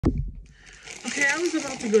Okay, I was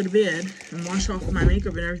about to go to bed and wash off my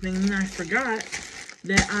makeup and everything, and I forgot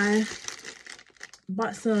that I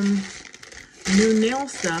bought some new nail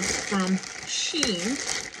stuff from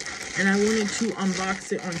Shein, and I wanted to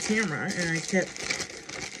unbox it on camera, and I kept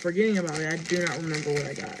forgetting about it. I do not remember what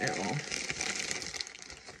I got at all.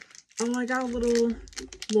 Oh, I got a little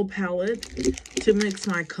palette to mix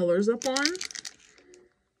my colors up on.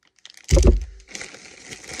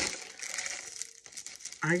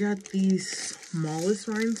 I got these smallest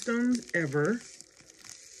rhinestones ever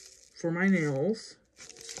for my nails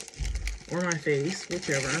or my face,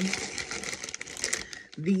 whichever.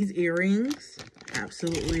 These earrings,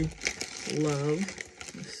 absolutely love.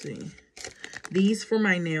 Let's see. These for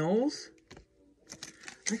my nails.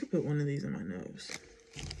 I could put one of these in my nose.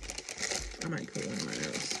 I might put one in my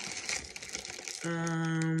nose.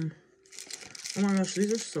 Oh my gosh,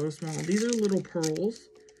 these are so small. These are little pearls.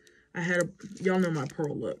 Y'all know my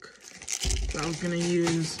pearl look. So I was gonna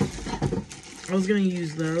use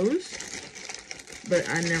those, but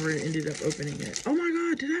I never ended up opening it. Oh my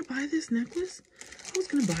god, did I buy this necklace? I was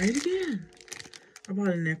gonna buy it again. I bought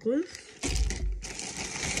a necklace.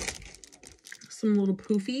 Some little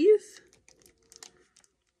poofies.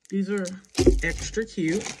 These are extra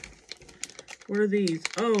cute. What are these?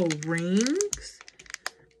 Oh, rings.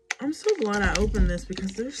 I'm so glad I opened this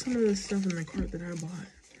because there's some of this stuff in the cart that I bought.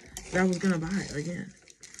 That I was gonna buy again.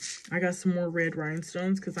 I got some more red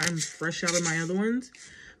rhinestones because I'm fresh out of my other ones.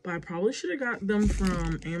 But I probably should have got them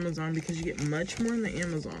from Amazon because you get much more in the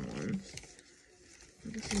Amazon ones.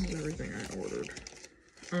 I guess this is everything I ordered.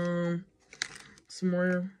 Some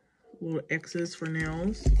more little X's for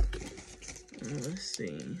nails. Let's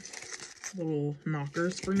see. Little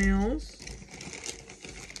knockers for nails.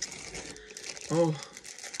 Oh,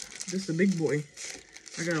 this is a big boy.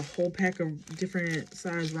 I got a whole pack of different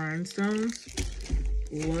size rhinestones.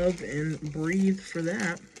 Love and breathe for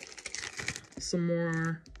that. Some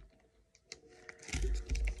more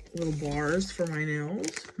little bars for my nails.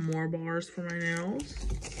 More bars for my nails.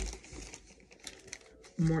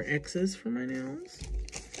 More X's for my nails.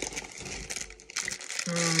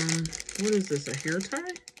 What is this? A hair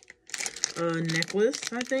tie? A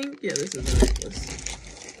necklace, I think. Yeah, this is a necklace.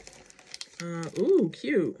 Ooh,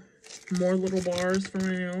 cute. More little bars for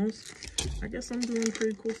my nails. I guess I'm doing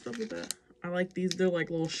pretty cool stuff with that. I like these. They're like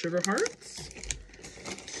little sugar hearts.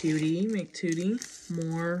 Cutie, make tootie.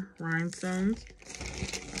 More rhinestones.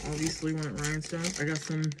 I obviously want rhinestones. I got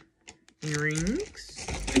some earrings.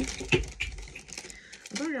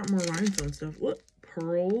 I thought I got more rhinestone stuff. Look,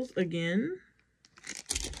 pearls again.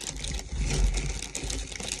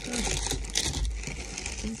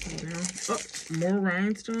 Oh, more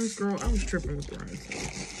rhinestones. Girl, I was tripping with the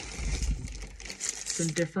rhinestones. Some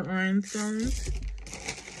different rhinestones.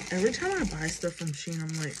 Every time I buy stuff from Shein,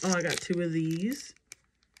 I'm like, oh, I got 2 of these.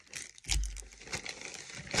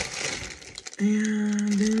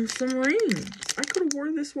 And then some rings. I could have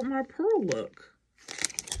wore this with my pearl look.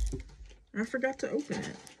 I forgot to open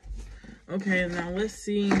it. Okay, now let's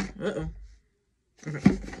see. Uh-oh.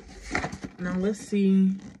 Okay. Now let's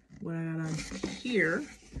see what I got on here.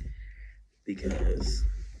 Because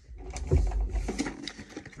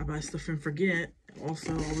I buy stuff and forget.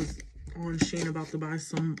 Also, I was on Shein about to buy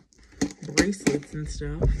some bracelets and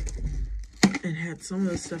stuff. And had some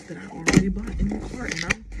of the stuff that I already bought in the cart. And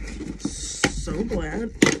I'm so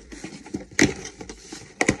glad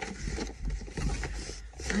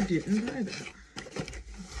I didn't buy that.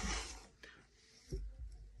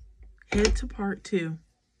 Head to part 2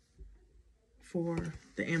 for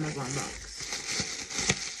the Amazon box.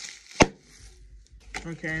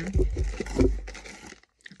 Okay.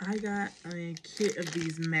 I got a kit of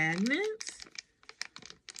these magnets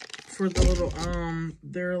for the little,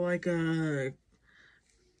 they're like a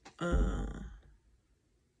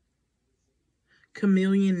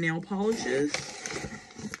chameleon nail polishes.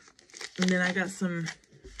 And then I got some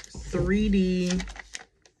 3D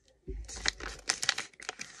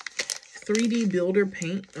builder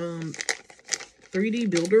paint, 3D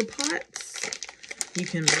builder pots. You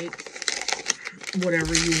can make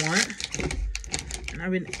whatever you want. And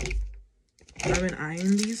I've been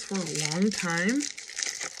eyeing these for a long time.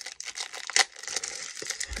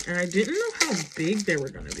 And I didn't know how big they were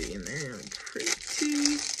going to be. And they're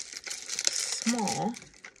pretty small.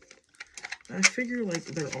 I figure like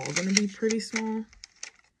they're all going to be pretty small.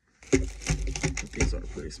 But these are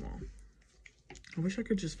pretty small. I wish I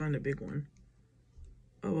could just find a big one.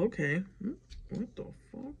 Oh, okay. What the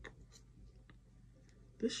fuck?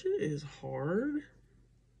 This shit is hard.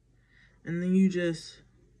 And then you just...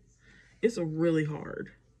 It's really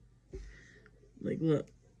hard. Like, look.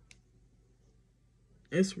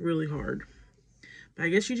 It's really hard. But I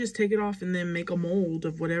guess you just take it off and then make a mold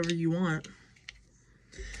of whatever you want.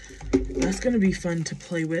 That's going to be fun to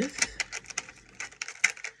play with.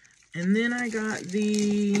 And then I got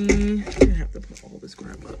the... I'm going to have to put all this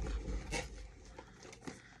crap up.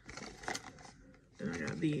 Then I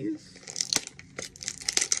got these.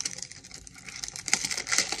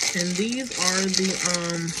 And these are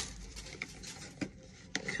the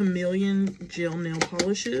Chameleon gel nail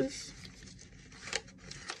polishes.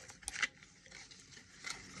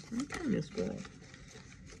 Okay, Miss Girl.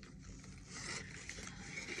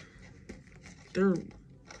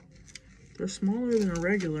 They're smaller than a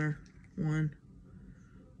regular one.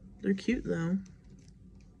 They're cute though.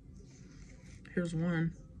 Here's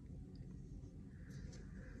one.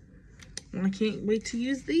 I can't wait to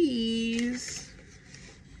use these.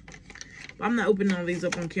 I'm not opening all these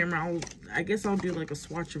up on camera. I guess I'll do like a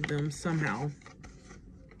swatch of them somehow.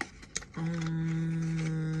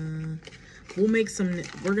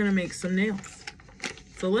 We're gonna make some nails.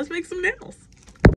 So let's make some nails.